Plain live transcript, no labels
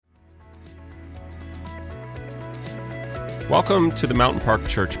Welcome to the Mountain Park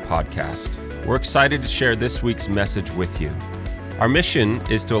Church podcast. We're excited to share this week's message with you. Our mission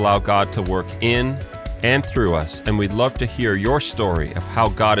is to allow God to work in and through us, and we'd love to hear your story of how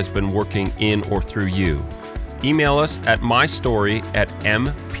God has been working in or through you. Email us at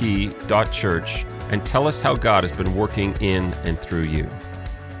mystory@mp.church and tell us how God has been working in and through you.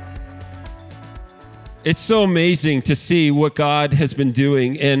 It's so amazing to see what God has been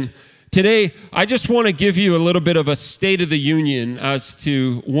doing. And today, I just want to give you a little bit of a state of the union as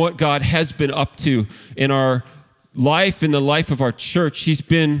to what God has been up to in our life, in the life of our church. He's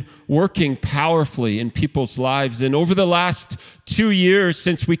been working powerfully in people's lives. And over the last 2 years,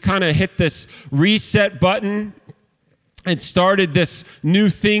 since we kind of hit this reset button and started this new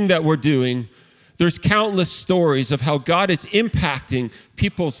thing that we're doing, there's countless stories of how God is impacting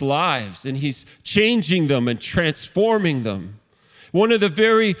people's lives, and He's changing them and transforming them. One of the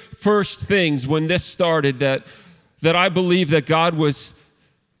very first things when this started that I believe that God was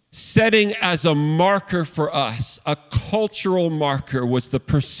setting as a marker for us, a cultural marker, was the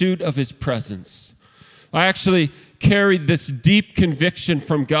pursuit of His presence. I actually carried this deep conviction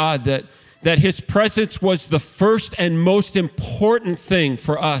from God that His presence was the first and most important thing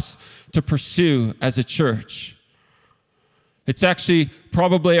for us to pursue as a church. It's actually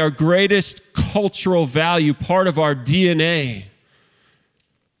probably our greatest cultural value, part of our DNA,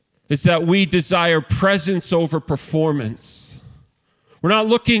 is that we desire presence over performance. We're not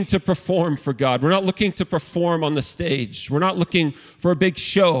looking to perform for God. We're not looking to perform on the stage. We're not looking for a big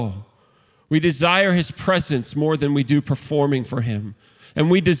show. We desire His presence more than we do performing for Him.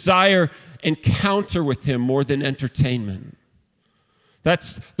 And we desire encounter with Him more than entertainment.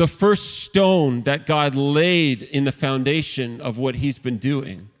 That's the first stone that God laid in the foundation of what He's been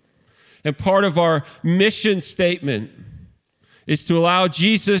doing. And part of our mission statement is to allow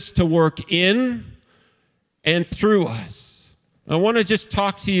Jesus to work in and through us. I want to just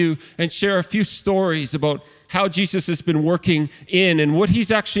talk to you and share a few stories about how Jesus has been working in and what He's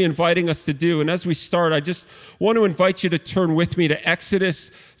actually inviting us to do. And as we start, I just want to invite you to turn with me to Exodus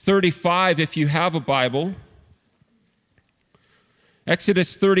 35 if you have a Bible.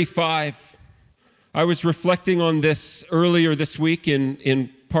 Exodus 35. I was reflecting on this earlier this week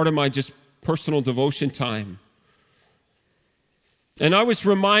in part of my just personal devotion time. And I was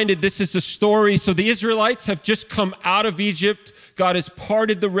reminded this is a story. So the Israelites have just come out of Egypt. God has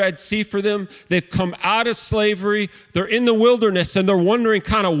parted the Red Sea for them. They've come out of slavery. They're in the wilderness and they're wondering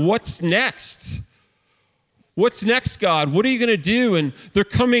kind of what's next? What's next, God? What are you going to do? And they're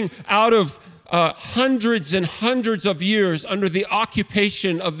coming out of hundreds and hundreds of years under the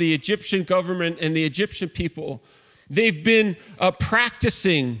occupation of the Egyptian government and the Egyptian people. They've been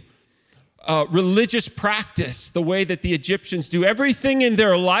practicing religious practice the way that the Egyptians do. Everything in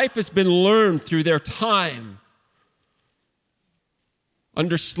their life has been learned through their time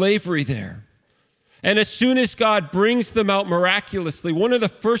under slavery there. And as soon as God brings them out miraculously, one of the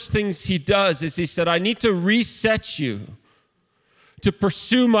first things He does is He said, I need to reset you to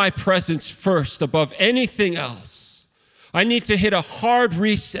pursue my presence first above anything else. I need to hit a hard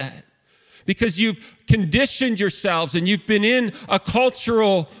reset because you've conditioned yourselves and you've been in a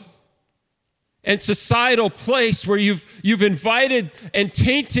cultural and societal place where you've invited and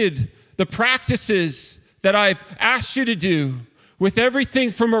tainted the practices that I've asked you to do with everything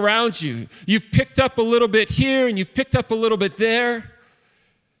from around you. You've picked up a little bit here and you've picked up a little bit there.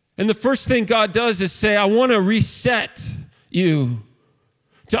 And the first thing God does is say, I want to reset you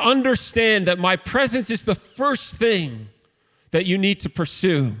to understand that my presence is the first thing that you need to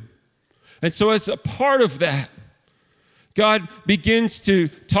pursue. And so as a part of that, God begins to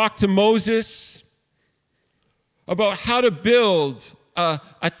talk to Moses about how to build a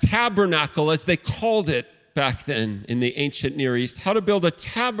tabernacle, as they called it back then in the ancient Near East, how to build a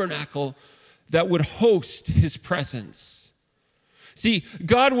tabernacle that would host His presence. See,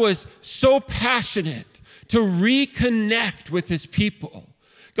 God was so passionate to reconnect with His people.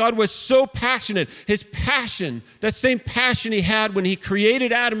 God was so passionate. His passion, that same passion He had when He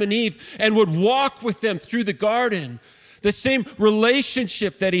created Adam and Eve and would walk with them through the garden, the same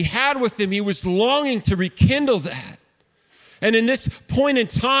relationship that He had with them, He was longing to rekindle that. And in this point in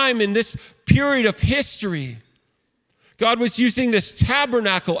time, in this period of history, God was using this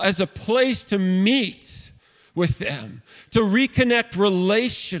tabernacle as a place to meet with them, to reconnect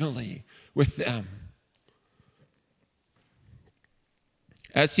relationally with them.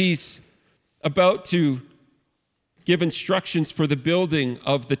 As He's about to give instructions for the building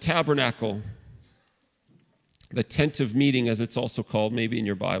of the tabernacle, the tent of meeting, as it's also called, maybe in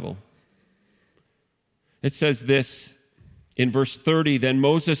your Bible, it says this in verse 30, then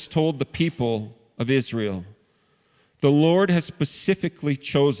Moses told the people of Israel, The Lord has specifically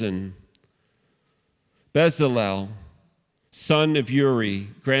chosen Bezalel, son of Uri,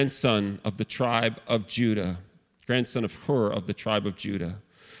 grandson of the tribe of Judah, grandson of Hur of the tribe of Judah.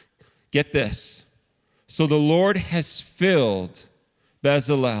 Get this. So the Lord has filled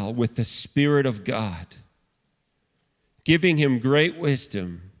Bezalel with the Spirit of God, giving him great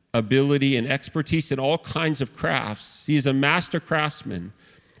wisdom, ability, and expertise in all kinds of crafts. He is a master craftsman,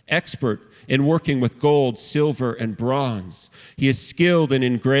 expert in working with gold, silver, and bronze. He is skilled in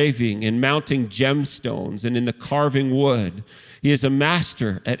engraving and mounting gemstones and in the carving wood. He is a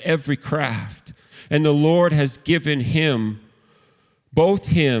master at every craft. And the Lord has given him, both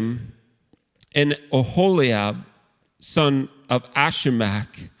him and Oholiab, son of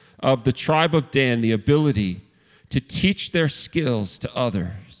Ahisamach, of the tribe of Dan, the ability to teach their skills to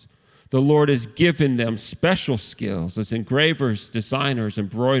others. The Lord has given them special skills as engravers, designers,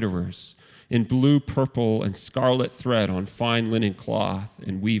 embroiderers, in blue, purple, and scarlet thread on fine linen cloth,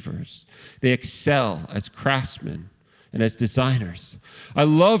 and weavers. They excel as craftsmen and as designers. I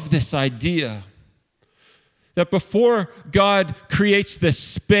love this idea that before God creates this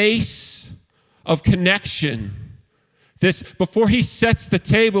space of connection, before he sets the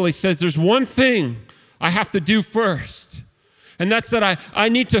table, he says, there's one thing I have to do first, and that's that I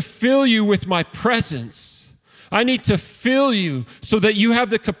need to fill you with my presence. I need to fill you so that you have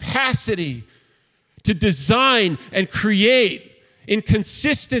the capacity to design and create in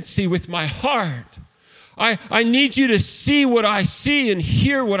consistency with my heart. I need you to see what I see and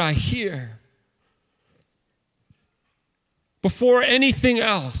hear what I hear. Before anything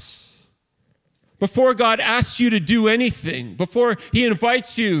else, before God asks you to do anything, before he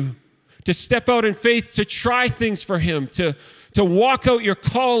invites you to step out in faith, to try things for him, to walk out your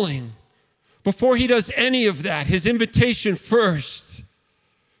calling, before he does any of that, his invitation first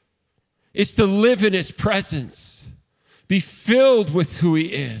is to live in his presence, be filled with who he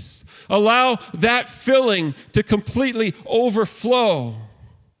is. Allow that filling to completely overflow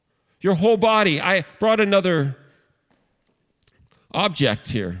your whole body. I brought another object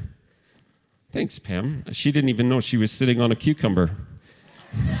here. Thanks, Pam. She didn't even know she was sitting on a cucumber.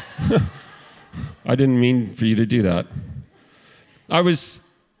 I didn't mean for you to do that. I was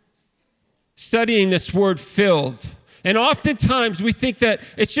studying this word filled. And oftentimes we think that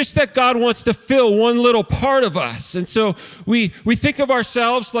it's just that God wants to fill one little part of us. And so we think of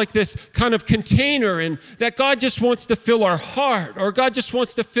ourselves like this kind of container, and that God just wants to fill our heart, or God just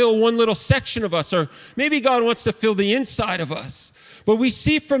wants to fill one little section of us, or maybe God wants to fill the inside of us. But we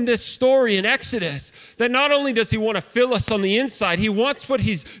see from this story in Exodus that not only does he want to fill us on the inside, he wants what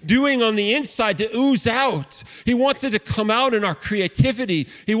he's doing on the inside to ooze out. He wants it to come out in our creativity.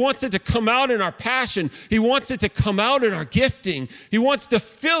 He wants it to come out in our passion. He wants it to come out in our gifting. He wants to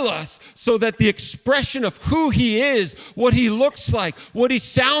fill us so that the expression of who he is, what he looks like, what he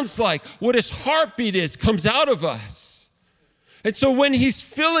sounds like, what his heartbeat is, comes out of us. And so when he's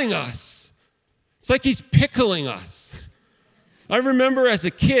filling us, it's like he's pickling us. I remember as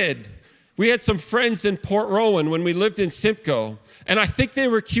a kid, we had some friends in Port Rowan when we lived in Simcoe, and I think they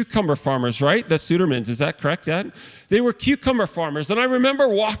were cucumber farmers, right? The Sudermans, is that correct, Dad? They were cucumber farmers, and I remember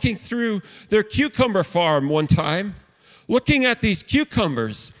walking through their cucumber farm one time, looking at these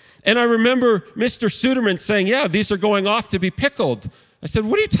cucumbers, and I remember Mr. Suderman saying, yeah, these are going off to be pickled. I said,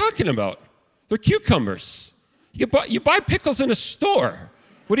 what are you talking about? They're cucumbers. You buy pickles in a store.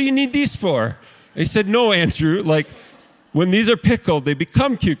 What do you need these for? And he said, no, Andrew, when these are pickled, they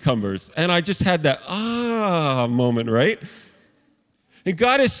become cucumbers. And I just had that moment, right? And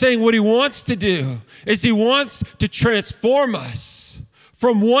God is saying what he wants to do is he wants to transform us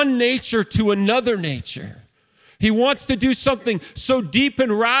from one nature to another nature. He wants to do something so deep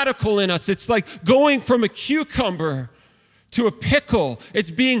and radical in us. It's like going from a cucumber to a pickle.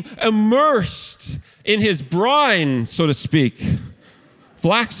 It's being immersed in his brine, so to speak.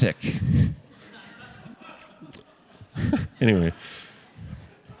 Flaxic. Anyway,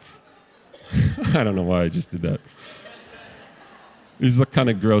 I don't know why I just did that. These look kind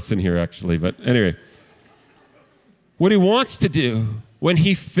of gross in here, actually. But anyway, what he wants to do when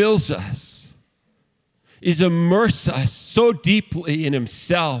he fills us is immerse us so deeply in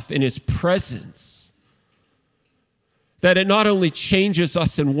himself, in his presence, that it not only changes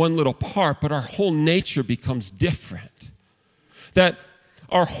us in one little part, but our whole nature becomes different. That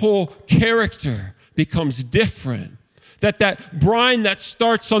our whole character becomes different. That brine that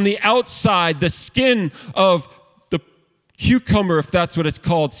starts on the outside, the skin of the cucumber, if that's what it's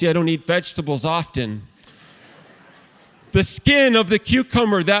called. See, I don't eat vegetables often. the skin of the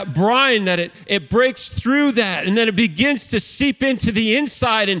cucumber, that brine, that it breaks through that, and then it begins to seep into the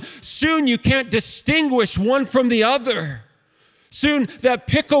inside, and soon you can't distinguish one from the other. Soon that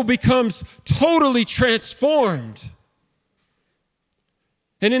pickle becomes totally transformed.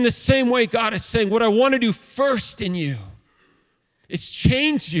 And in the same way, God is saying, what I want to do first in you is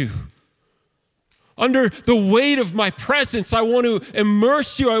change you. Under the weight of my presence, I want to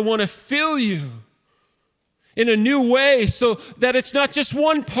immerse you. I want to fill you in a new way so that it's not just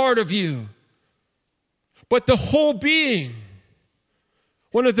one part of you, but the whole being.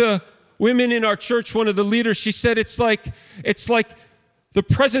 One of the women in our church, one of the leaders, she said it's like the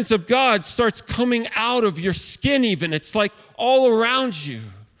presence of God starts coming out of your skin even. It's like all around you.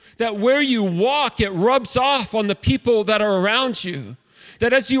 That where you walk, it rubs off on the people that are around you.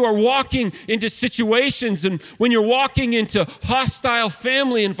 That as you are walking into situations, and when you're walking into hostile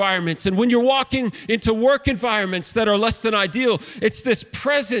family environments, and when you're walking into work environments that are less than ideal, it's this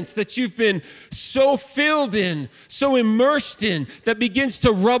presence that you've been so filled in, so immersed in, that begins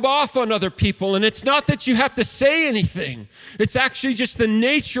to rub off on other people. And it's not that you have to say anything. It's actually just the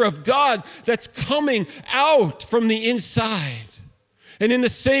nature of God that's coming out from the inside. And in the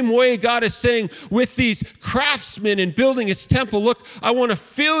same way, God is saying with these craftsmen in building his temple, look, I want to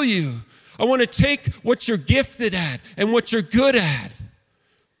fill you. I want to take what you're gifted at and what you're good at.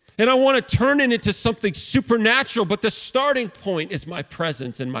 And I want to turn it into something supernatural, but the starting point is my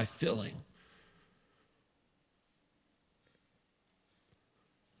presence and my filling.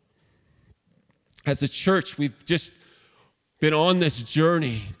 As a church, we've just been on this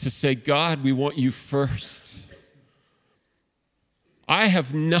journey to say, God, we want you first. I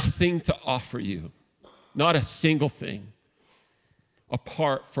have nothing to offer you, not a single thing,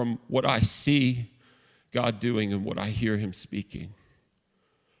 apart from what I see God doing and what I hear him speaking.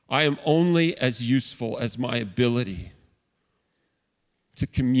 I am only as useful as my ability to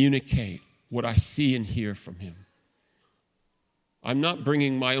communicate what I see and hear from him. I'm not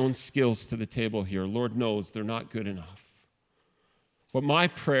bringing my own skills to the table here. Lord knows they're not good enough. But my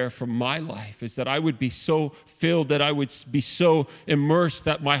prayer for my life is that I would be so filled, that I would be so immersed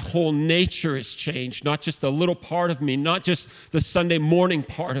that my whole nature is changed, not just a little part of me, not just the Sunday morning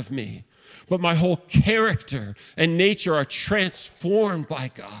part of me, but my whole character and nature are transformed by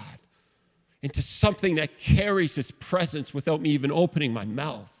God into something that carries his presence without me even opening my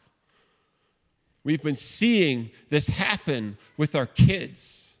mouth. We've been seeing this happen with our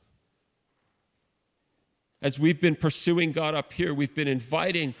kids. As we've been pursuing God up here, we've been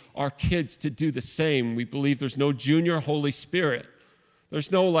inviting our kids to do the same. We believe there's no junior Holy Spirit.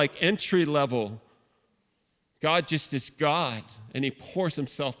 There's no entry level. God just is God, and he pours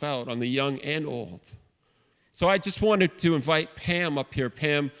himself out on the young and old. So I just wanted to invite Pam up here.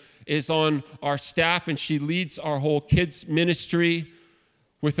 Pam is on our staff, and she leads our whole kids ministry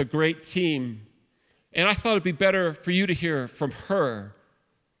with a great team. And I thought it'd be better for you to hear from her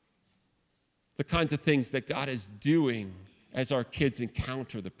the kinds of things that God is doing as our kids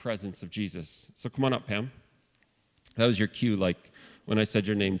encounter the presence of Jesus. So come on up, Pam. That was your cue, like when I said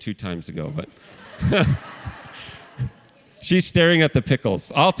your name 2 times ago, but she's staring at the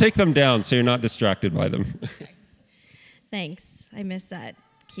pickles. I'll take them down so you're not distracted by them. Thanks. I missed that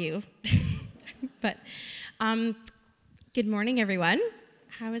cue. But good morning, everyone.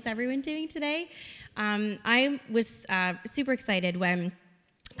 How is everyone doing today? I was super excited when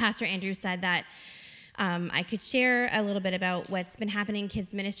Pastor Andrew said that I could share a little bit about what's been happening in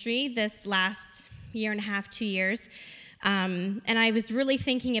kids ministry this last year and a half, 2 years. And I was really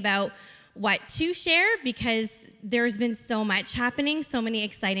thinking about what to share because there's been so much happening, so many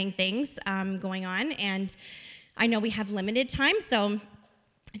exciting things going on. And I know we have limited time, so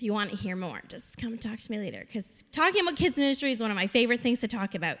if you want to hear more, just come talk to me later because talking about kids ministry is one of my favorite things to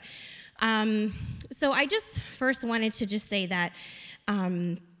talk about. So I just first wanted to just say that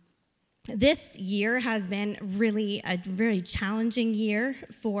this year has been really a very challenging year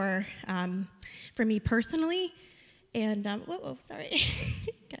for me personally. And, sorry.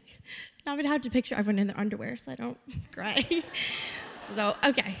 Okay. Now I'm going to have to picture everyone in their underwear so I don't cry. So,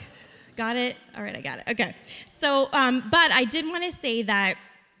 okay. Got it? All right, I got it. Okay. So, but I did want to say that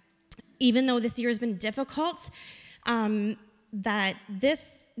even though this year has been difficult, that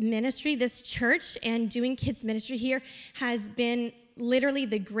this ministry, this church, and doing kids ministry here has been literally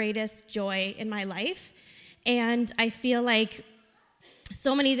the greatest joy in my life. And I feel like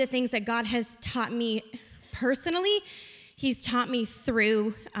so many of the things that God has taught me personally, he's taught me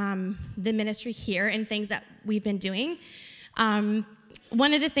through the ministry here and things that we've been doing.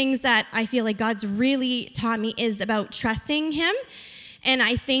 One of the things that I feel like God's really taught me is about trusting him And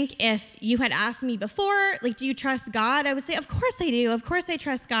I think if you had asked me before, like, do you trust God? I would say, of course I do. Of course I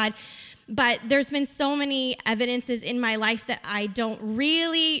trust God. But there's been so many evidences in my life that I don't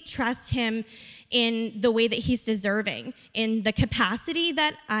really trust him in the way that he's deserving, in the capacity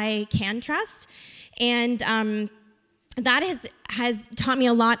that I can trust. And that has taught me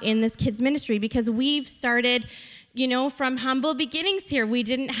a lot in this kids ministry, because we've started, from humble beginnings here. We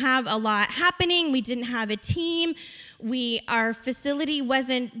didn't have a lot happening. We didn't have a team. Our facility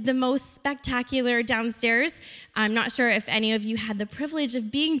wasn't the most spectacular downstairs. I'm not sure if any of you had the privilege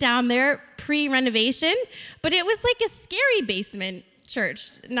of being down there pre-renovation, but it was like a scary basement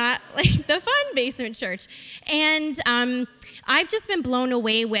church, not like the fun basement church. And I've just been blown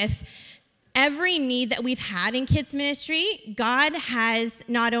away with every need that we've had in kids ministry. God has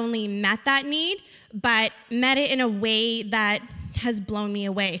not only met that need, but met it in a way that has blown me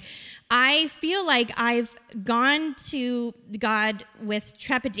away. I feel like I've gone to God with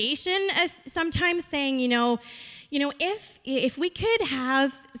trepidation sometimes, saying, if we could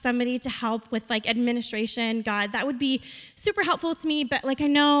have somebody to help with like administration, God, that would be super helpful to me. But like, I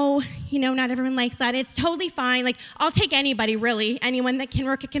know, not everyone likes that. It's totally fine. Like, I'll take anybody, really. Anyone that can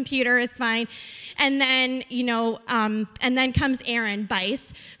work a computer is fine. And then, and then comes Aaron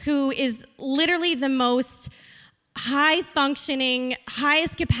Bice, who is literally the most high-functioning,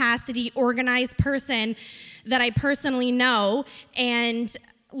 highest capacity, organized person that I personally know. And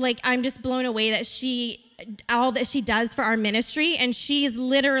like, I'm just blown away that all that she does for our ministry, and she's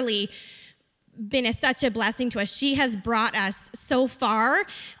literally been such a blessing to us. She has brought us so far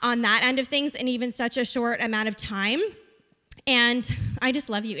on that end of things in even such a short amount of time. And I just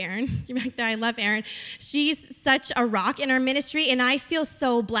love you, Erin. You're back there. I love Erin. She's such a rock in our ministry, and I feel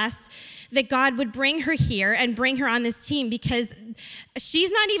so blessed that God would bring her here and bring her on this team, because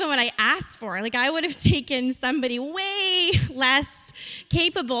she's not even what I asked for. Like, I would have taken somebody way less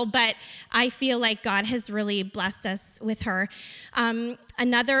capable, but I feel like God has really blessed us with her.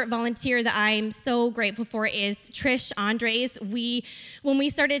 Another volunteer that I'm so grateful for is Trish Andres. When we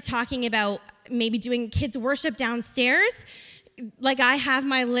started talking about maybe doing kids worship downstairs, like, I have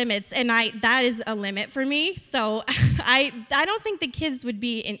my limits, and that is a limit for me. So I don't think the kids would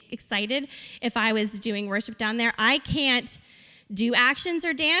be excited if I was doing worship down there. I can't do actions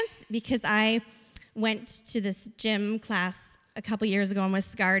or dance, because I went to this gym class a couple years ago and was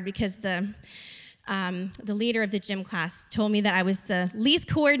scarred because the leader of the gym class told me that I was the least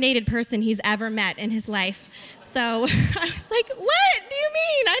coordinated person he's ever met in his life. So I was like, what do you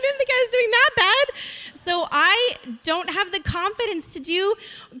mean? I didn't think I was doing that bad. So I don't have the confidence to do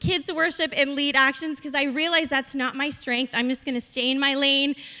kids worship and lead actions, because I realize that's not my strength. I'm just going to stay in my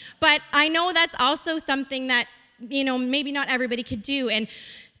lane. But I know that's also something that, maybe not everybody could do. And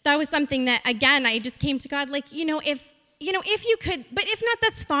that was something that, again, I just came to God like, if you could, but if not,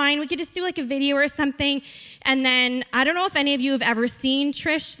 that's fine. We could just do like a video or something. And then, I don't know if any of you have ever seen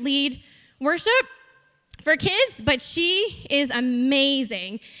Trish lead worship for kids, but she is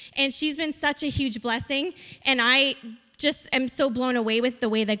amazing. And she's been such a huge blessing. And I just am so blown away with the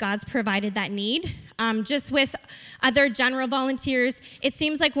way that God's provided that need. Just with other general volunteers, it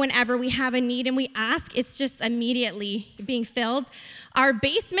seems like whenever we have a need and we ask, it's just immediately being filled. Our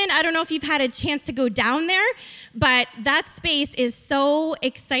basement, I don't know if you've had a chance to go down there, but that space is so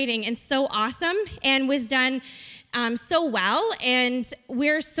exciting and so awesome, and was done so well, and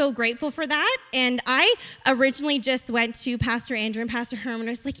we're so grateful for that. And I originally just went to Pastor Andrew and Pastor Herman.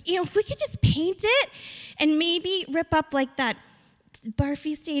 I was like, if we could just paint it and maybe rip up like that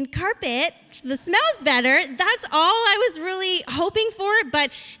barfy stained carpet, the smell's better. That's all I was really hoping for,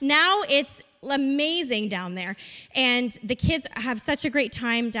 but now it's amazing down there. And the kids have such a great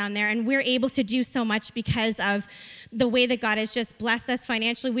time down there, and we're able to do so much because of the way that God has just blessed us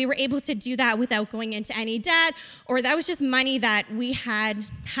financially. We were able to do that without going into any debt, or that was just money that we had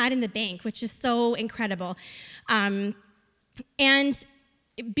in the bank, which is so incredible. And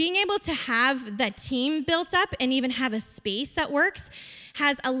being able to have that team built up and even have a space that works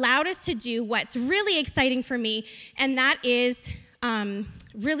has allowed us to do what's really exciting for me, and that is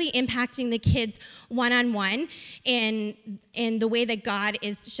really impacting the kids one-on-one in the way that God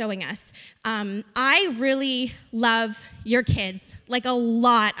is showing us. I really love your kids, like a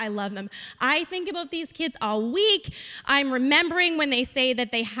lot. I love them. I think about these kids all week. I'm remembering when they say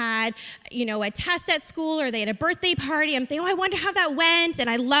that they had, a test at school or they had a birthday party. I'm thinking, I wonder how that went. And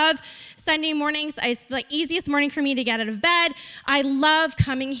I love Sunday mornings. It's the easiest morning for me to get out of bed. I love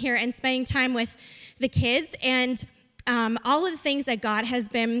coming here and spending time with the kids, and all of the things that God has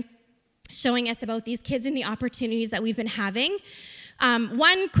been showing us about these kids and the opportunities that we've been having.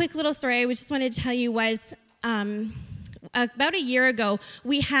 One quick little story I just wanted to tell you was about a year ago,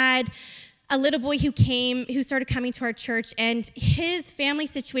 we had a little boy who started coming to our church, and his family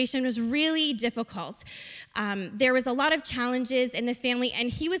situation was really difficult. There was a lot of challenges in the family, and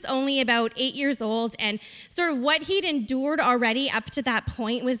he was only about 8 years old, and sort of what he'd endured already up to that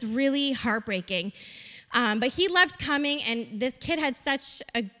point was really heartbreaking. But he loved coming, and this kid had such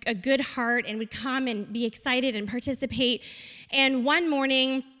a good heart and would come and be excited and participate. And one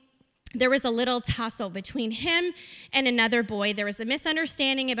morning, there was a little tussle between him and another boy. There was a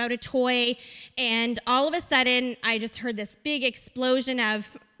misunderstanding about a toy, and all of a sudden, I just heard this big explosion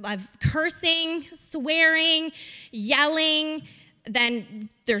of cursing, swearing, yelling. Then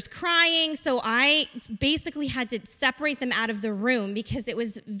there's crying. So I basically had to separate them out of the room because it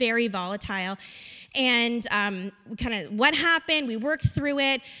was very volatile. And what happened, we worked through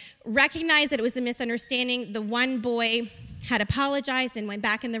it, recognized that it was a misunderstanding. The one boy had apologized and went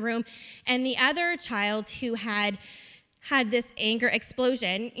back in the room. And the other child who had this anger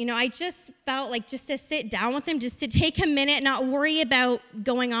explosion, I just felt like just to sit down with him, just to take a minute, not worry about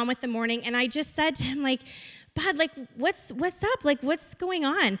going on with the morning. And I just said to him, Bud, what's up? What's going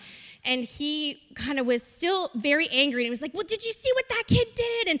on? And he kind of was still very angry. And he was like, well, did you see what that kid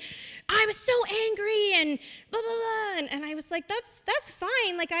did? And I was so angry and blah, blah, blah. And I was like, that's fine.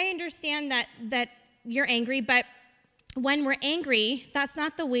 I understand that you're angry, but when we're angry, that's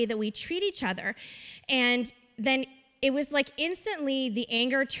not the way that we treat each other. And then it was instantly the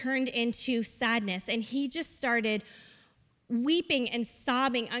anger turned into sadness, and he just started weeping and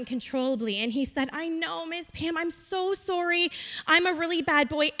sobbing uncontrollably. And he said, I know, Miss Pam, I'm so sorry. I'm a really bad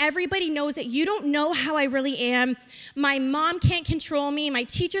boy. Everybody knows it. You don't know how I really am. My mom can't control me. My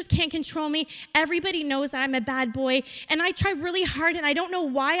teachers can't control me. Everybody knows that I'm a bad boy. And I try really hard, and I don't know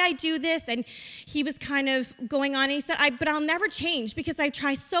why I do this. And he was kind of going on, and he said, but I'll never change because I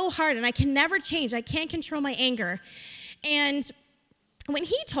try so hard, and I can never change. I can't control my anger. And when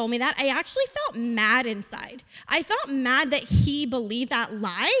he told me that, I actually felt mad inside. I felt mad that he believed that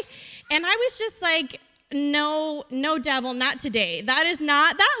lie. And I was just like, no, devil, not today. That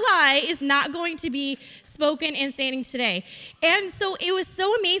lie is not going to be spoken and standing today. And so it was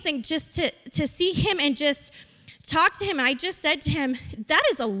so amazing just to see him and just talk to him. And I just said to him, that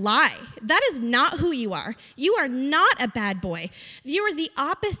is a lie. That is not who you are. You are not a bad boy. You are the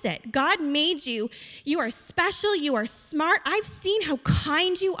opposite. God made you. You are special. You are smart. I've seen how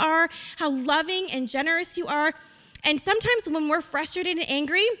kind you are, how loving and generous you are. And sometimes when we're frustrated and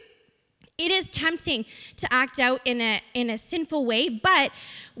angry, it is tempting to act out in a sinful way, but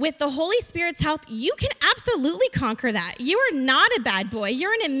with the Holy Spirit's help, you can absolutely conquer that. You are not a bad boy.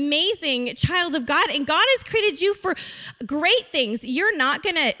 You're an amazing child of God, and God has created you for great things. You're not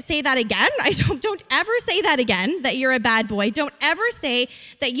going to say that again. Don't ever say that again, that you're a bad boy. Don't ever say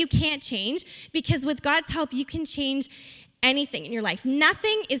that you can't change, because with God's help, you can change anything in your life.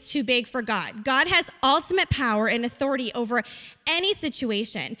 Nothing is too big for God. God has ultimate power and authority over any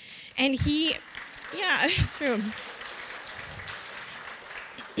situation. And it's true.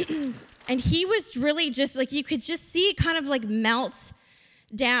 And he was really just you could just see it kind of melt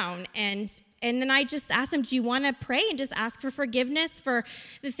down. And then I just asked him, do you want to pray and just ask for forgiveness for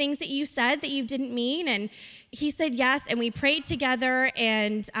the things that you said that you didn't mean? And he said yes, and we prayed together,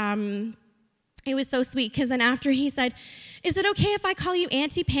 and it was so sweet, because then after he said, is it okay if I call you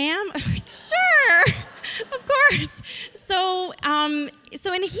Auntie Pam? I'm like, sure, of course. So and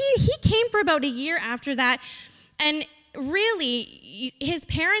he came for about a year after that. And really, his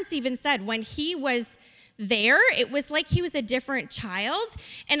parents even said when he was there, it was like he was a different child.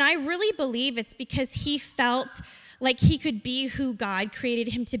 And I really believe it's because he felt like he could be who God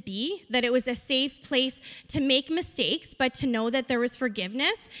created him to be, that it was a safe place to make mistakes, but to know that there was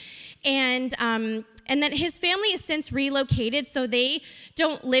forgiveness. And then his family has since relocated, so they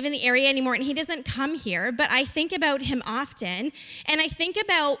don't live in the area anymore, and he doesn't come here. But I think about him often, and I think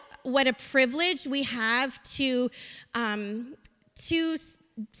about what a privilege we have to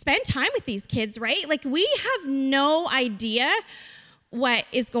spend time with these kids, right? We have no idea what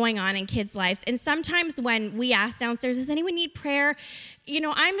is going on in kids' lives. And sometimes when we ask downstairs, does anyone need prayer?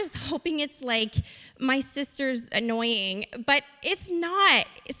 I'm just hoping it's my sister's annoying, but it's not.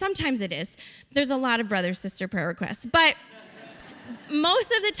 Sometimes it is. There's a lot of brother-sister prayer requests, but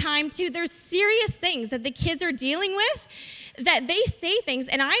most of the time too, there's serious things that the kids are dealing with, that they say things,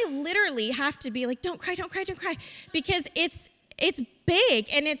 and I literally have to be like, don't cry, because it's big,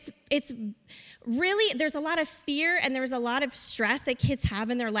 and it's really, there's a lot of fear and there's a lot of stress that kids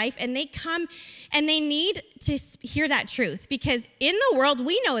have in their life, and they come and they need to hear that truth, because in the world,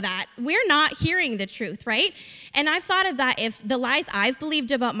 we know that we're not hearing the truth, right? And I've thought of that, if the lies I've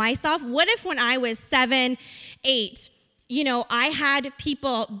believed about myself, what if when I was 7, 8, I had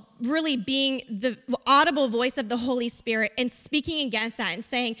people really being the audible voice of the Holy Spirit and speaking against that and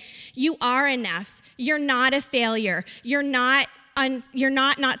saying, you are enough. You're not a failure. You're not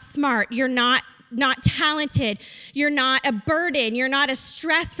smart. You're not talented. You're not a burden. You're not a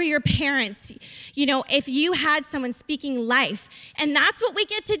stress for your parents. If you had someone speaking life, and that's what we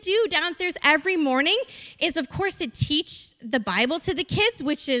get to do downstairs every morning is, of course, to teach the Bible to the kids,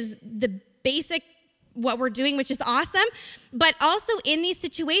 which is the basic what we're doing, which is awesome. But also in these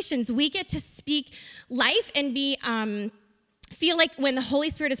situations, we get to speak life and feel like when the Holy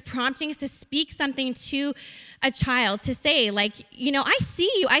Spirit is prompting us to speak something to a child, to say, I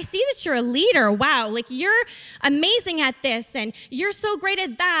see you. I see that you're a leader. Wow, you're amazing at this, and you're so great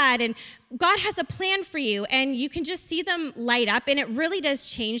at that, and God has a plan for you, and you can just see them light up, and it really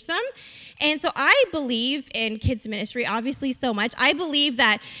does change them. And so I believe in kids ministry, obviously, so much. I believe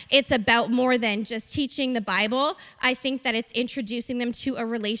that it's about more than just teaching the Bible. I think that it's introducing them to a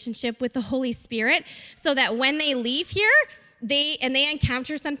relationship with the Holy Spirit so that when they leave here, they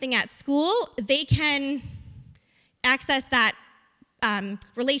encounter something at school, they can access that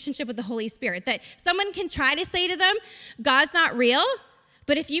relationship with the Holy Spirit. That someone can try to say to them, God's not real,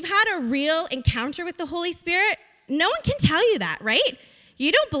 but if you've had a real encounter with the Holy Spirit, no one can tell you that, right?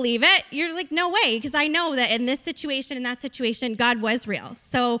 You don't believe it. You're like, no way, because I know that in this situation, in that situation, God was real.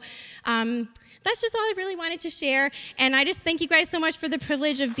 So that's just all I really wanted to share. And I just thank you guys so much for the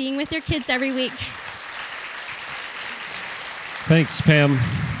privilege of being with your kids every week. Thanks, Pam.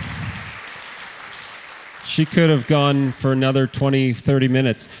 She could have gone for another 20, 30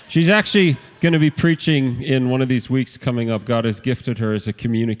 minutes. She's actually going to be preaching in one of these weeks coming up. God has gifted her as a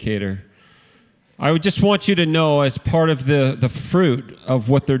communicator. I would just want you to know, as part of the fruit of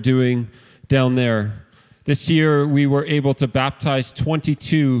what they're doing down there, this year we were able to baptize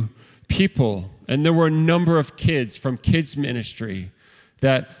 22 people, and there were a number of kids from kids ministry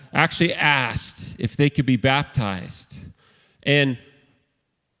that actually asked if they could be baptized. And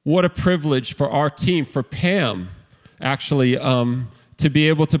what a privilege for our team, for Pam, actually, to be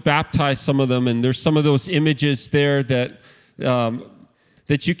able to baptize some of them. And there's some of those images there that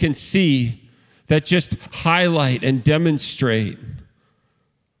you can see that just highlight and demonstrate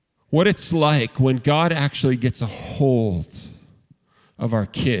what it's like when God actually gets a hold of our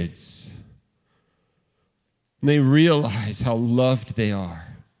kids. And they realize how loved they are.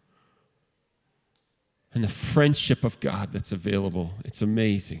 And the friendship of God that's available. It's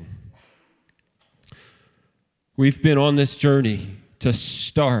amazing. We've been on this journey to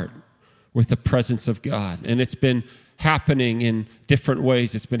start with the presence of God. And it's been happening in different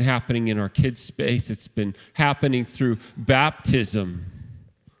ways. It's been happening in our kids' space. It's been happening through baptism.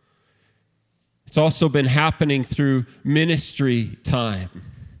 It's also been happening through ministry time.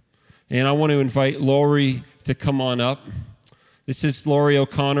 And I want to invite Lori to come on up. This is Lori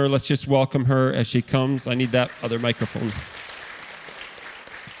O'Connor. Let's just welcome her as she comes. I need that other microphone.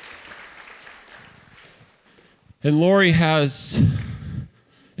 And Lori has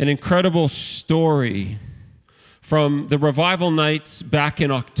an incredible story from the revival nights back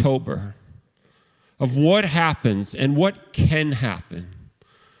in October of what happens and what can happen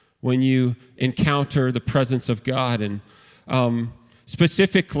when you encounter the presence of God. And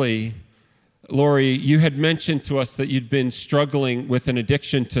specifically, Lori, you had mentioned to us that you'd been struggling with an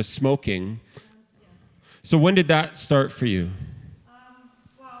addiction to smoking. Yes. So when did that start for you?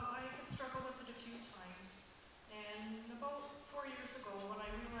 Well, I had struggled with it a few times. And about 4 years ago, when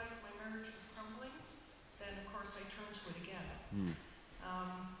I realized my marriage was crumbling, then, of course, I turned to it again.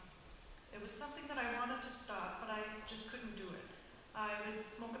 It was something that I wanted to stop, but I just couldn't do it. I would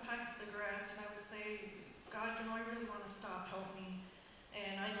smoke a pack of cigarettes, and I would say, God, I really want to stop. Help me.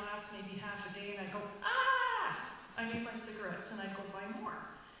 And I'd last maybe half a day, and I'd go, I need my cigarettes, and I'd go buy more.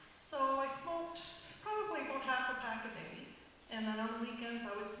 So I smoked probably about half a pack a day, and then on the weekends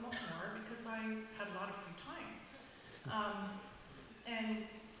I would smoke more because I had a lot of free time. And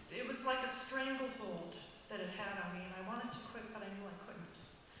it was like a stranglehold that it had on me, and I wanted to quit, but I knew I couldn't.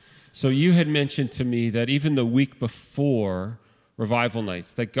 So you had mentioned to me that even the week before revival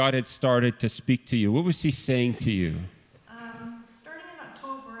nights, that God had started to speak to you. What was he saying to you? Starting in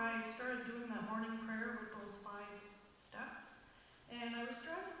October, I started doing that morning prayer with those 5 steps. And I was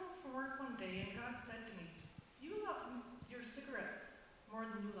driving home from work one day, and God said to me, you love your cigarettes more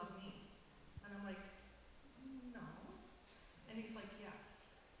than you love me. And I'm like, no. And he's like,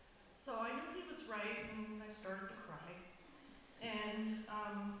 yes. So I knew he was right, and I started to cry. And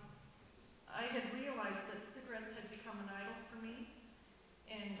I had realized that cigarettes had become an idol for me.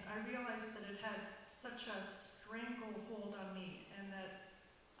 And I realized that it had such a stranglehold on me, and that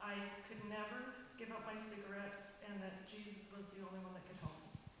I could never give up out my cigarettes and that Jesus was the only one that could help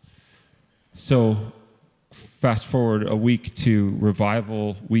me. So fast forward a week to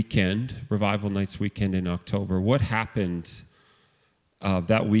Revival Nights weekend in October. What happened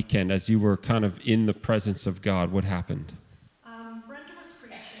that weekend as you were kind of in the presence of God? What happened? Brenda was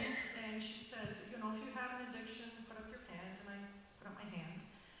preaching, and she said, if you have an addiction, put up your hand, and I put up my hand.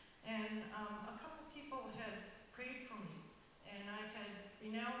 And a couple people had prayed for me, and I had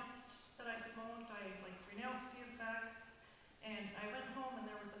renounced that I smoked. I renounced the effects, and I went home, and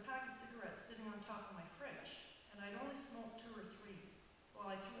there was a pack of cigarettes sitting on top of my fridge, and I'd only smoked 2 or 3. Well,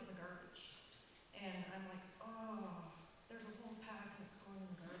 I threw it in the garbage, and I'm like, oh, there's a whole pack, and it's going in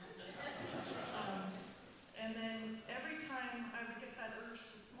the garbage. And then every time I would get that urge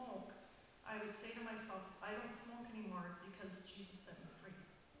to smoke, I would say to myself, I don't smoke anymore because Jesus set me free.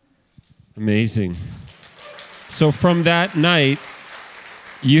 Amazing. So from that night,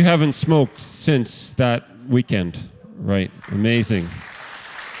 you haven't smoked since that weekend, right? Amazing.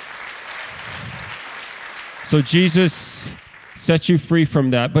 So Jesus set you free from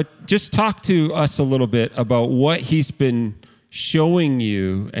that. But just talk to us a little bit about what he's been showing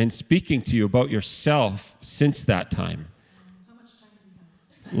you and speaking to you about yourself since that time. How much time do we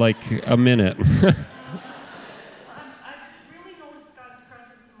have? Like a minute. I've really noticed God's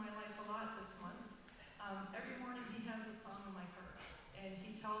presence in my life a lot this month. Every morning he has a song in my heart, and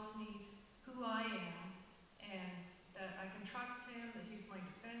he tells me who I am, and that I can trust him, that he's my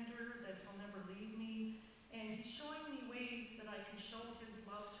defender, that he'll never leave me. And he's showing me ways that I can show his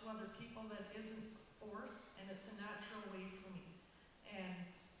love to other people that isn't forced, and it's a natural way for me. And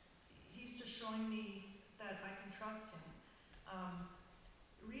he's just showing me that I can trust him.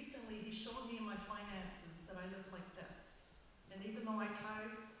 Recently, he showed me in my finances that I live like this. And even though I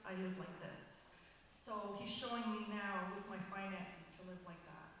tithe, I live like this. So he's showing me now with my finances to live like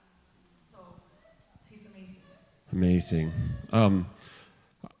that. So he's amazing. Amazing.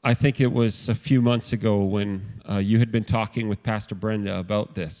 I think it was a few months ago when you had been talking with Pastor Brenda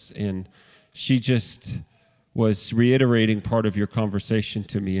about this, and she just was reiterating part of your conversation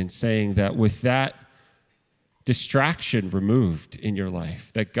to me and saying that with that distraction removed in your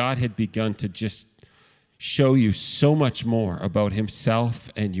life, that God had begun to just show you so much more about himself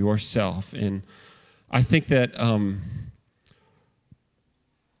and yourself. And I think that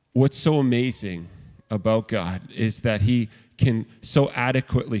what's so amazing about God is that he can so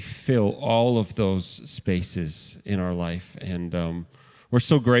adequately fill all of those spaces in our life. And we're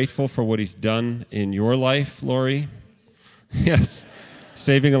so grateful for what he's done in your life, Lori. Yes,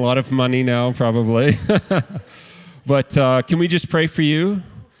 saving a lot of money now, probably. But can we just pray for you?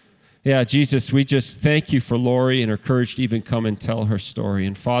 Yeah, Jesus, we just thank you for Lori and her courage to even come and tell her story.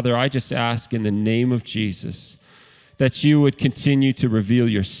 And Father, I just ask in the name of Jesus that you would continue to reveal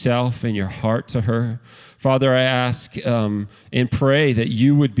yourself and your heart to her. Father, I ask and pray that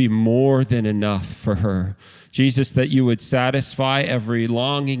you would be more than enough for her. Jesus, that you would satisfy every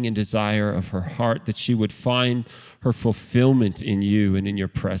longing and desire of her heart, that she would find her fulfillment in you and in your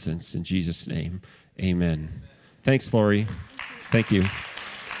presence. In Jesus' name, amen. Thanks, Lori. Thank you.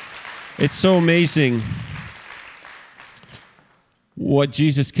 It's so amazing what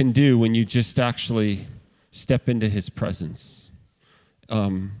Jesus can do when you just actually step into his presence.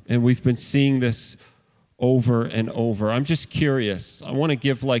 And we've been seeing this over and over. I'm just curious. I want to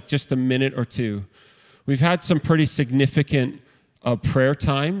give just a minute or two. We've had some pretty significant prayer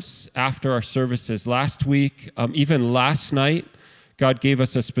times after our services. Last week, even last night, God gave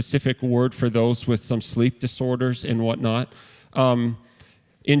us a specific word for those with some sleep disorders and whatnot.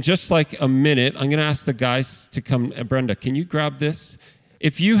 In just a minute, I'm going to ask the guys to come. Brenda, can you grab this?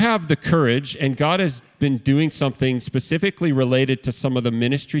 If you have the courage, and God has been doing something specifically related to some of the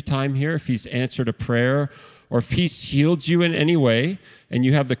ministry time here, if he's answered a prayer or if he's healed you in any way, and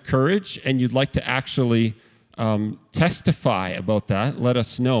you have the courage and you'd like to actually testify about that, let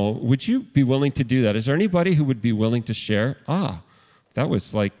us know. Would you be willing to do that? Is there anybody who would be willing to share? That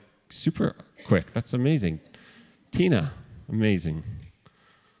was super quick. That's amazing. Tina, amazing.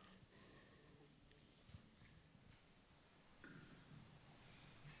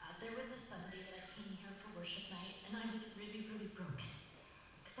 There was a Sunday that I came here for worship night, and I was really, really broken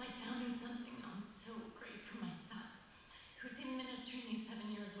because I found out something not so great for my son, who's in ministry and he's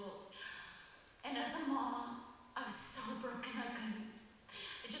 7 years old. And as a mom, I was so broken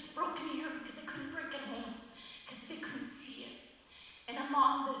I just broke in here because I couldn't break at home because they couldn't see it. And a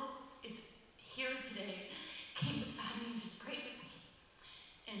mom that is here today came beside me and just prayed with me.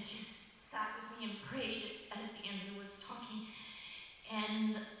 And just sat with me and prayed as Andrew was talking.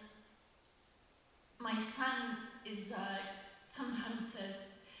 And my son is sometimes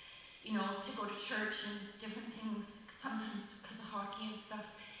says, to go to church and different things, sometimes because of hockey and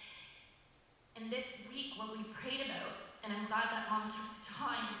stuff. And this week, what we prayed about, and I'm glad that Mom took the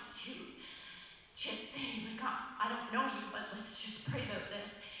time to just say, like, I don't know you, but let's just pray about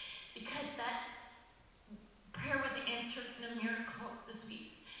this, because that prayer was answered in a miracle this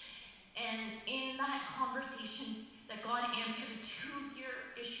week. And in that conversation, that God answered a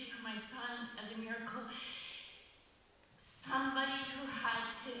 2-year issue for my son as a miracle, somebody who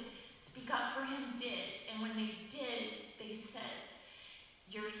had to speak up for him did. And when they did, they said,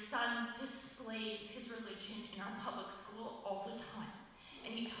 your son displays his religion in our public school all the time.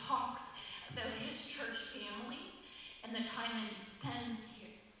 And he talks about his church family and the time that he spends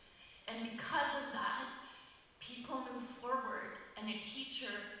here. And because of that, people moved forward, and a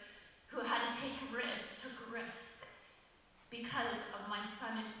teacher who had to take a risk took a risk because of my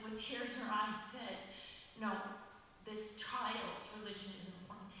son, and with tears in her eyes said, no, this child's religion is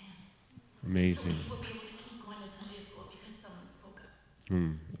important to him. Amazing. So he will be able to keep going to Sunday school because someone spoke up.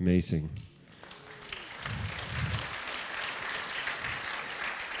 Amazing.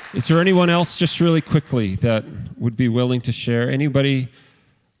 Is there anyone else, just really quickly, that would be willing to share? Anybody?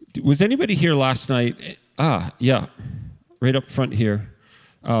 Was anybody here last night? Yeah, right up front here.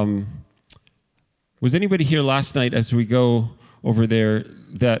 Was anybody here last night as we go over there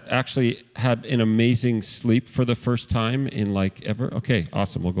that actually had an amazing sleep for the first time in like ever? Okay,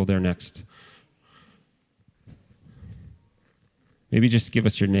 awesome. We'll go there next. Maybe just give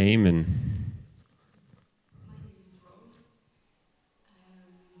us your name and... My name is Rose.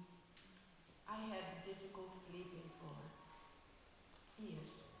 I had difficult sleeping for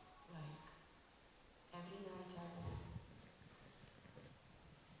years. Like, every night I would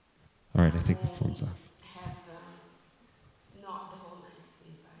All right, I think the phone's off. have not the whole night's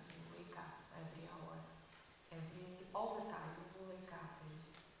sleep. I would wake up every hour, all the time. I would wake up and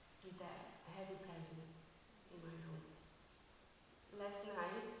with that heavy presence in my room. Last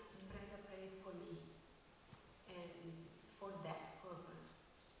night, Brenda prayed for me, and for that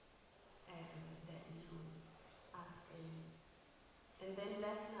purpose, that you asked me. And then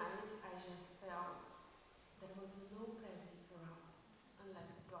last night, I just felt there was no presence around,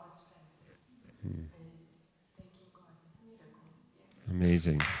 unless God's presence. And thank you, God, it's a miracle. Yeah.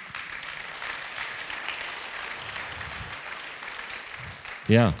 Amazing.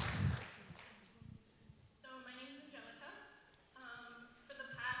 Yeah. So my name is Angelica. For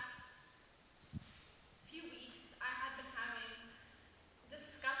the past few weeks, I have been having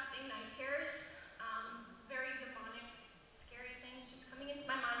disgusting night terrors, very demonic, scary things just coming into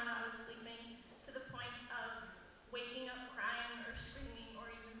my mind while I was sleeping, to the point of waking up crying or screaming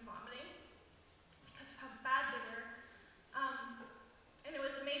or even vomiting because of how bad they were. And it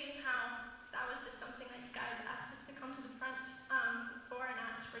was amazing how that was just something that you guys asked us to come to the front for and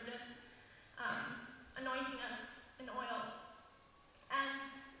asked for just anointing us in oil. And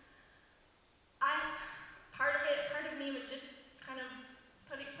part of me was just kind of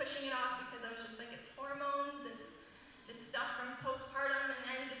pushing it off because I was just like, it's hormones, it's just stuff from postpartum, and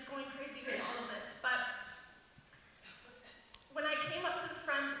I'm just going crazy with all of this. But when I came up to the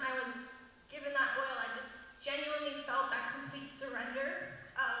front and I was given that oil, I just genuinely felt that complete surrender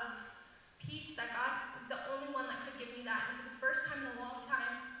of peace, that God is the only one that could give me that. And for the first time in a long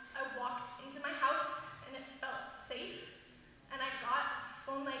time, I walked into my house and it felt safe, and I got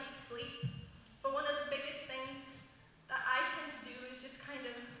full night's sleep. But one of the biggest things that I tend to do is just kind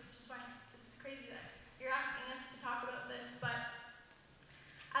of, just why this is crazy that you're asking us to talk about this, but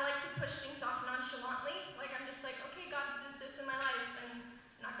I like to push things off nonchalantly. Like, I'm just like, okay, God did this in my life, and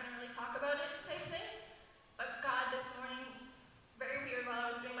I'm not going to really talk about it type thing. But God this morning, very weird while I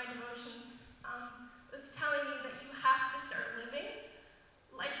was doing my devotions, was telling me that you have to start living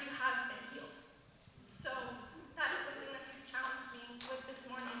like you have been healed. So that is something that He's challenged me with this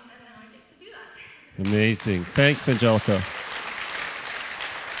morning, and now I get to do that. Amazing. Thanks, Angelica.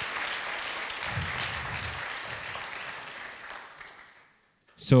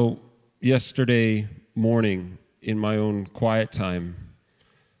 So yesterday morning, in my own quiet time,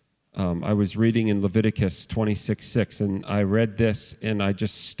 I was reading in Leviticus 26:6, and I read this, and I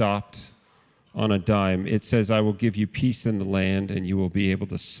just stopped on a dime. It says, I will give you peace in the land, and you will be able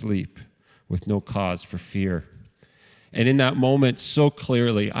to sleep with no cause for fear. And in that moment, so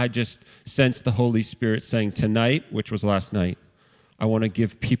clearly, I just sensed the Holy Spirit saying, tonight, which was last night, I want to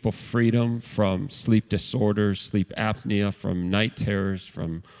give people freedom from sleep disorders, sleep apnea, from night terrors,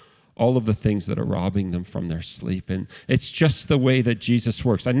 from all of the things that are robbing them from their sleep. And it's just the way that Jesus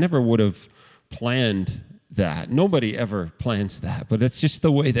works. I never would have planned that. Nobody ever plans that, but it's just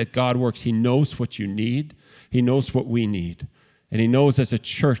the way that God works. He knows what you need. He knows what we need. And he knows as a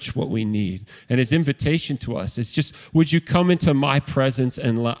church what we need. And his invitation to us is just, would you come into my presence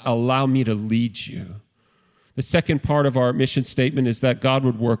and allow me to lead you? The second part of our mission statement is that God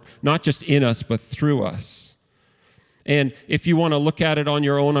would work not just in us, but through us. And if you want to look at it on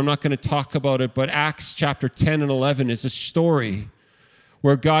your own, I'm not going to talk about it, but Acts chapter 10 and 11 is a story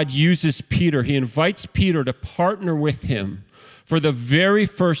where God uses Peter. He invites Peter to partner with him for the very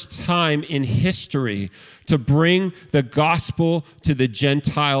first time in history to bring the gospel to the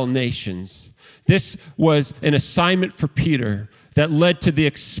Gentile nations. This was an assignment for Peter that led to the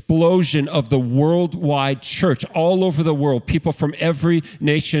explosion of the worldwide church all over the world, people from every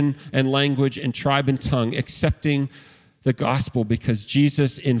nation and language and tribe and tongue accepting the gospel because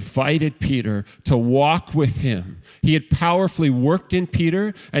Jesus invited Peter to walk with him. He had powerfully worked in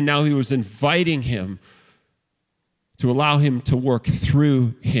Peter, and now he was inviting him to allow him to work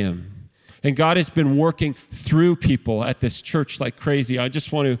through him. And God has been working through people at this church like crazy. I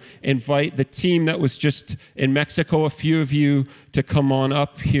just want to invite the team that was just in Mexico, a few of you, to come on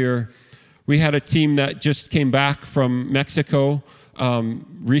up here. We had a team that just came back from Mexico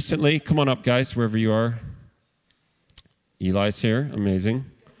recently. Come on up, guys, wherever you are. Eli's here. Amazing.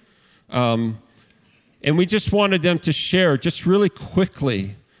 And we just wanted them to share just really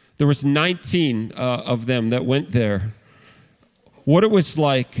quickly. There was 19 of them that went there. What it was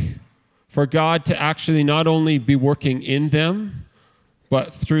like for God to actually not only be working in them,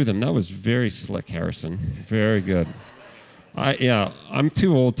 but through them. That was very slick, Harrison. Very good. I'm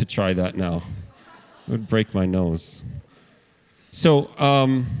too old to try that now. It would break my nose. So,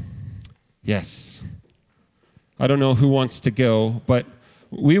 yes. I don't know who wants to go, but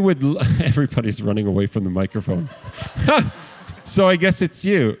we would, everybody's running away from the microphone. So I guess it's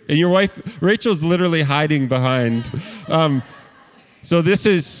you. And your wife, Rachel's literally hiding behind. So this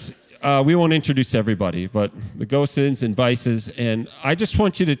is, we won't introduce everybody, but the Gosens and Bices. And I just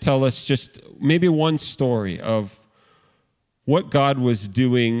want you to tell us just maybe one story of what God was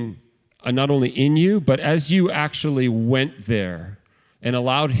doing, not only in you, but as you actually went there and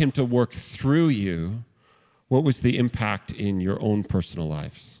allowed him to work through you, what was the impact in your own personal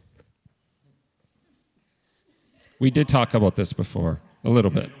lives? We did talk about this before, a little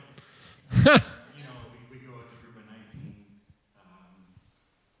bit. We go as a group of 19.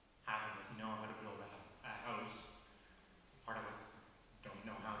 Half of us know how to build a house. Part of us don't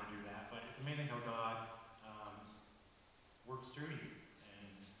know how to do that. But it's amazing how God works through you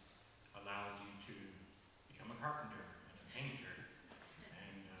and allows you to become a carpenter and a painter.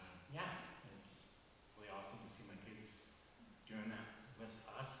 And it's really awesome to see my kids doing that with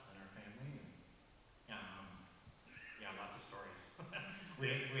us and our family. Lots of stories. we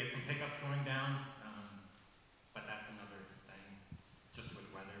had some pickups going down, but that's another thing, just with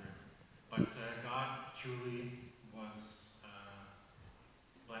weather. But God truly was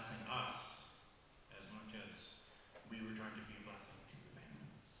blessing us as much as we were trying to be a blessing to the family.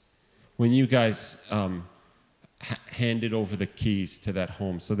 When you guys handed over the keys to that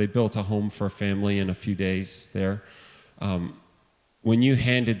home, so they built a home for a family in a few days there. When you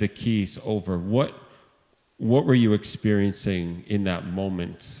handed the keys over, what were you experiencing in that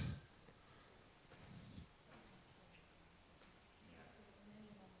moment?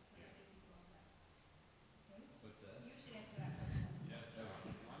 What's that? You should answer that question.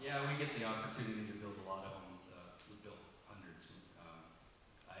 Yeah, we get the opportunity to build a lot of homes. We built hundreds.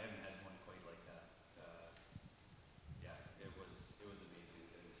 I haven't had one quite like that. It was amazing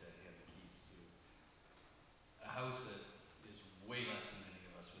getting to hand the keys to a house that is way less than any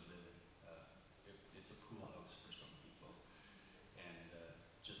of us would live in. It's a pool house for some people, and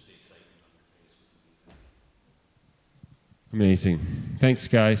just the excitement on their face was Amazing. amazing. Thanks,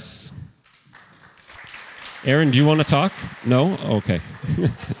 guys. Erin, do you want to talk? No? Okay.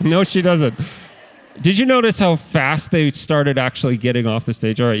 No, she doesn't. Did you notice how fast they started actually getting off the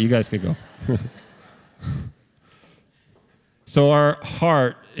stage? All right, you guys can go. So our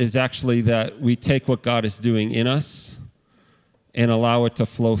heart is actually that we take what God is doing in us and allow it to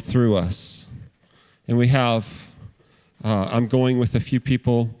flow through us. And we have, I'm going with a few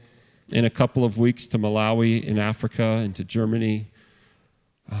people in a couple of weeks to Malawi in Africa and to Germany.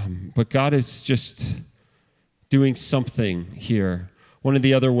 But God is just doing something here. One of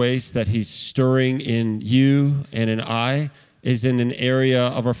the other ways that he's stirring in you and in I is in an area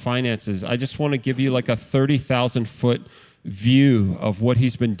of our finances. I just want to give you like a 30,000-foot view of what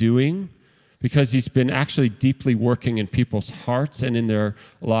he's been doing, because he's been actually deeply working in people's hearts and in their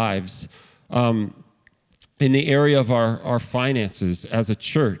lives. In the area of our finances as a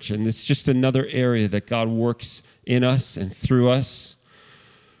church. And it's just another area that God works in us and through us.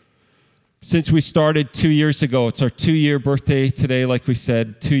 Since we started 2 years ago, it's our 2-year birthday today, like we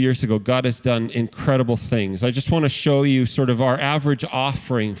said, 2 years ago, God has done incredible things. I just want to show you sort of our average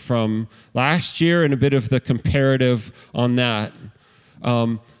offering from last year and a bit of the comparative on that.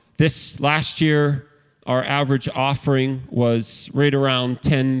 This last year, our average offering was right around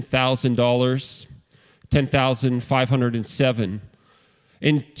 $10,000, $10,507.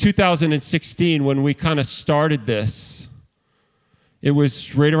 In 2016, when we kind of started this, it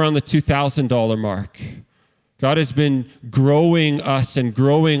was right around the $2,000 mark. God has been growing us and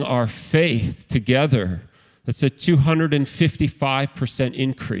growing our faith together. That's a 255%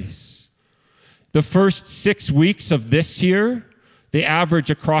 increase. The first 6 weeks of this year, the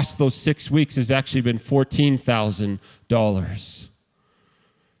average across those 6 weeks has actually been $14,000.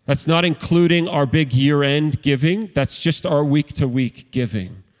 That's not including our big year-end giving. That's just our week-to-week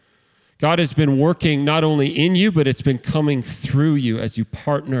giving. God has been working not only in you, but it's been coming through you as you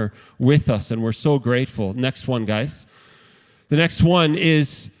partner with us, and we're so grateful. Next one, guys. The next one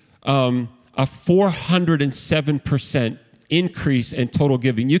is a 407% increase in total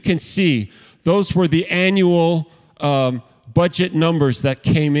giving. You can see those were the annual budget numbers that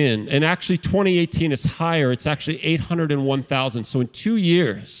came in, and actually 2018 is higher. It's actually 801,000. So in 2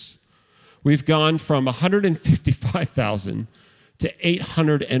 years, we've gone from 155,000 to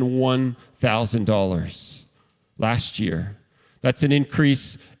 $801,000 last year. That's an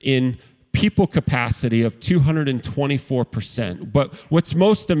increase in people capacity of 224%. But what's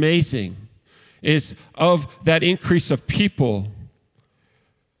most amazing is of that increase of people,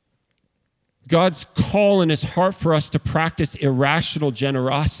 God's call in his heart for us to practice irrational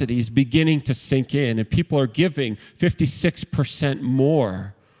generosity is beginning to sink in, and people are giving 56%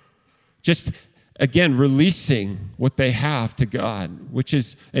 more. Just again, releasing what they have to God, which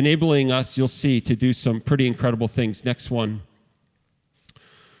is enabling us, you'll see, to do some pretty incredible things. Next one.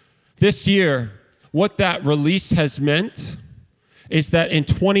 This year, what that release has meant is that in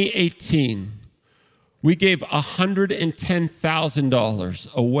 2018, we gave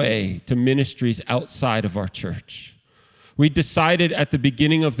 $110,000 away to ministries outside of our church. We decided at the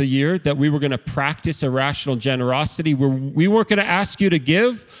beginning of the year that we were going to practice irrational generosity, where we weren't going to ask you to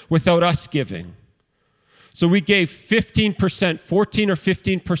give without us giving. So we gave 15%, 14 or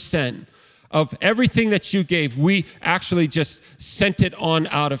 15% of everything that you gave. We actually just sent it on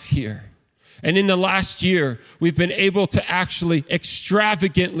out of here. And in the last year, we've been able to actually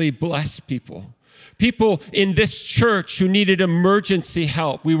extravagantly bless people. People in this church who needed emergency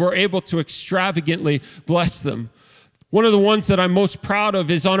help, we were able to extravagantly bless them. One of the ones that I'm most proud of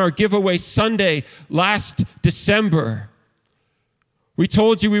is on our giveaway Sunday last December. We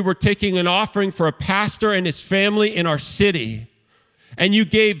told you we were taking an offering for a pastor and his family in our city, and you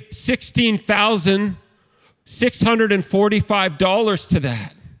gave $16,645 to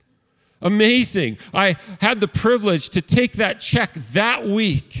that. Amazing. I had the privilege to take that check that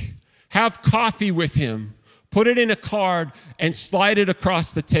week, have coffee with him, put it in a card, and slide it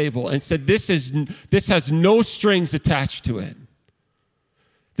across the table and said, this has no strings attached to it.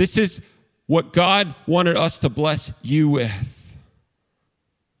 This is what God wanted us to bless you with.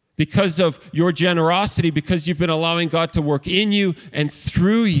 Because of your generosity, because you've been allowing God to work in you and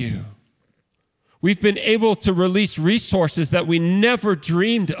through you, we've been able to release resources that we never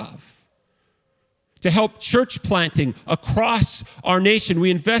dreamed of to help church planting across our nation. We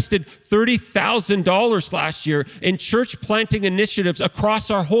invested $30,000 last year in church planting initiatives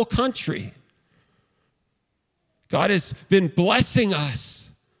across our whole country. God has been blessing us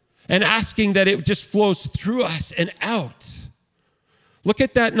and asking that it just flows through us and out. Look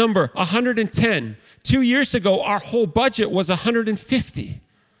at that number, 110. 2 years ago, our whole budget was 150.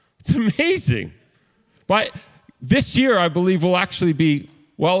 It's amazing. But this year, I believe, will actually be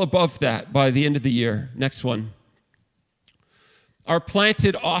well above that by the end of the year. Next one. Our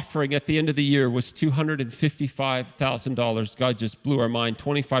planted offering at the end of the year was $255,000. God just blew our mind,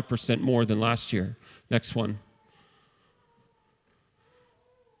 25% more than last year. Next one.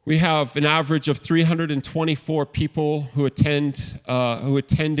 We have an average of 324 people who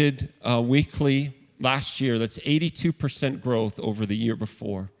attended weekly last year. That's 82% growth over the year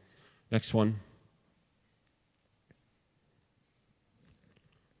before. Next one.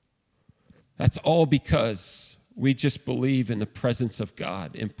 That's all because we just believe in the presence of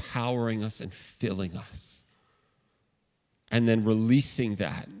God, empowering us and filling us, and then releasing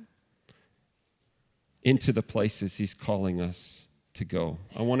that into the places he's calling us to go.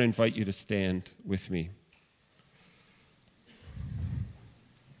 I want to invite you to stand with me.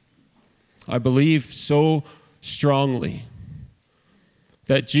 I believe so strongly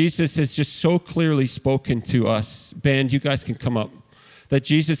that Jesus has just so clearly spoken to us. Band, you guys can come up. that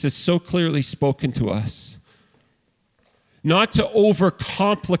Jesus has so clearly spoken to us. Not to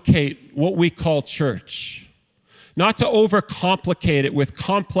overcomplicate what we call church. Not to overcomplicate it with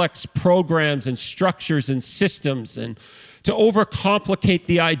complex programs and structures and systems, and to overcomplicate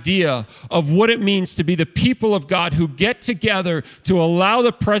the idea of what it means to be the people of God who get together to allow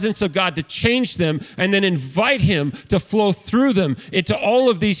the presence of God to change them and then invite him to flow through them into all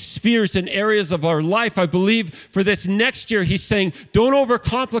of these spheres and areas of our life. I believe for this next year, he's saying, don't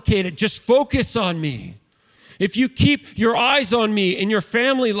overcomplicate it. Just focus on me. If you keep your eyes on me in your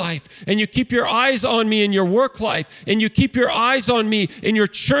family life, and you keep your eyes on me in your work life, and you keep your eyes on me in your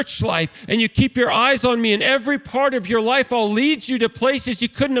church life, and you keep your eyes on me in every part of your life, I'll lead you to places you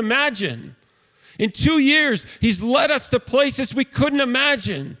couldn't imagine. In 2 years, he's led us to places we couldn't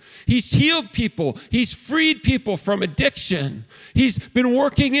imagine. He's healed people. He's freed people from addiction. He's been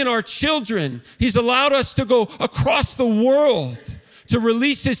working in our children. He's allowed us to go across the world to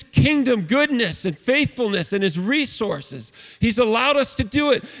release his kingdom goodness and faithfulness and his resources. He's allowed us to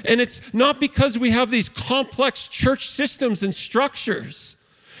do it. And it's not because we have these complex church systems and structures.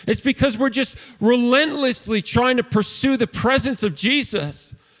 It's because we're just relentlessly trying to pursue the presence of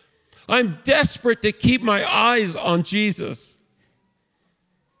Jesus. I'm desperate to keep my eyes on Jesus.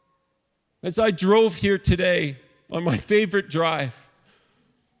 As I drove here today on my favorite drive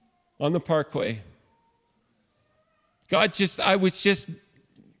on the Parkway, I was just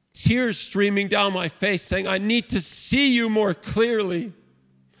tears streaming down my face saying, I need to see you more clearly.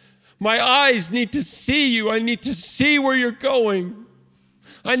 My eyes need to see you. I need to see where you're going.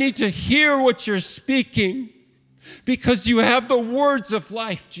 I need to hear what you're speaking because you have the words of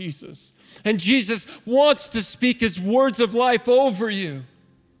life, Jesus. And Jesus wants to speak his words of life over you.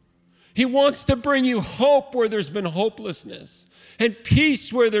 He wants to bring you hope where there's been hopelessness and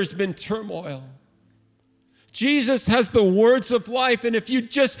peace where there's been turmoil. Jesus has the words of life, and if you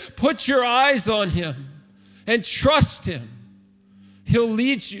just put your eyes on him and trust him, he'll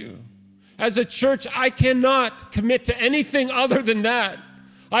lead you. As a church, I cannot commit to anything other than that.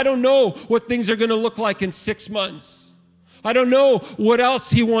 I don't know what things are going to look like in 6 months. I don't know what else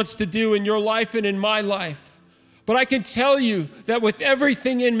he wants to do in your life and in my life. But I can tell you that with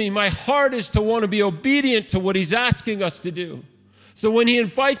everything in me, my heart is to want to be obedient to what he's asking us to do. So when he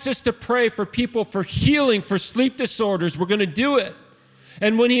invites us to pray for people for healing for sleep disorders, we're going to do it.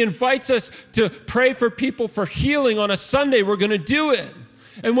 And when he invites us to pray for people for healing on a Sunday, we're going to do it.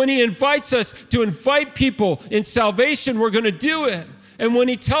 And when he invites us to invite people in salvation, we're going to do it. And when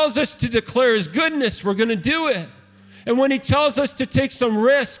he tells us to declare his goodness, we're going to do it. And when he tells us to take some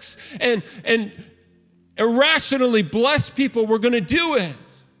risks and irrationally bless people, we're going to do it.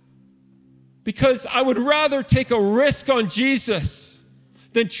 Because I would rather take a risk on Jesus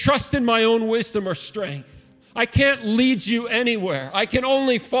than trust in my own wisdom or strength. I can't lead you anywhere. I can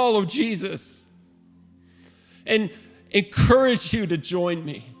only follow Jesus and encourage you to join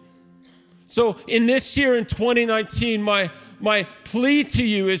me. So in this year, in 2019, my plea to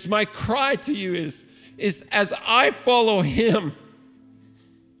you is, my cry to you is as I follow him,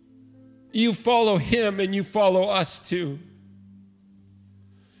 you follow him and you follow us too.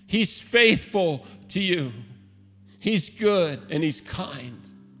 He's faithful to you. He's good and he's kind.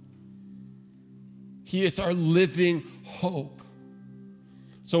 He is our living hope.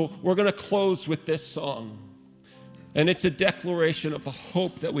 So we're going to close with this song. And it's a declaration of the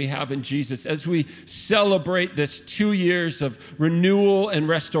hope that we have in Jesus as we celebrate this 2 years of renewal and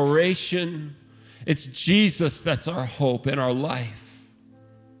restoration. It's Jesus that's our hope in our life.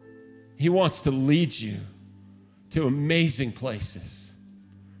 He wants to lead you to amazing places.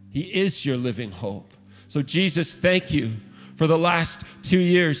 He is your living hope. So Jesus, thank you for the last 2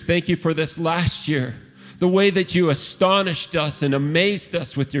 years. Thank you for this last year. The way that you astonished us and amazed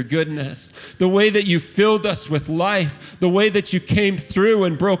us with your goodness. The way that you filled us with life. The way that you came through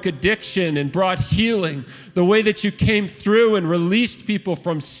and broke addiction and brought healing. The way that you came through and released people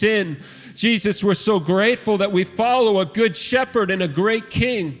from sin. Jesus, we're so grateful that we follow a good shepherd and a great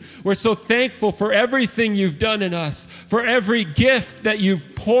king. We're so thankful for everything you've done in us, for every gift that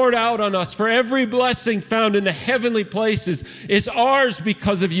you've poured out on us, for every blessing found in the heavenly places is ours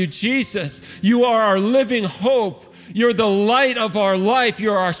because of you, Jesus. You are our living hope. You're the light of our life.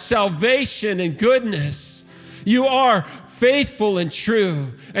 You're our salvation and goodness. You are faithful and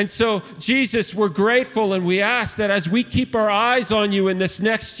true. And so, Jesus, we're grateful, and we ask that as we keep our eyes on you in this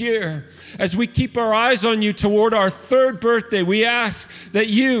next year, as we keep our eyes on you toward our 3rd birthday, we ask that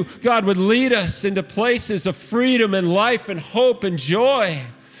you, God, would lead us into places of freedom and life and hope and joy,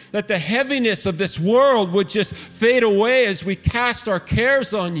 that the heaviness of this world would just fade away as we cast our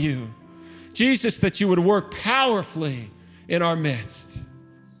cares on you. Jesus, that you would work powerfully in our midst.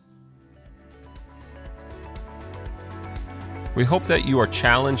 We hope that you are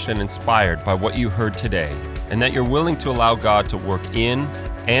challenged and inspired by what you heard today, and that you're willing to allow God to work in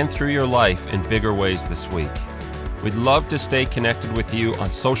and through your life in bigger ways this week. We'd love to stay connected with you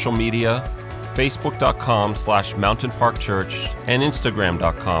on social media, facebook.com/Mountain Park Church and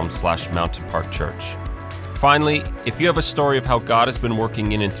instagram.com/Mountain Park Church. Finally, if you have a story of how God has been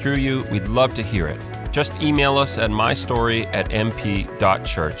working in and through you, we'd love to hear it. Just email us at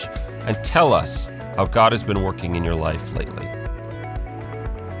mystory@mp.church and tell us how God has been working in your life lately.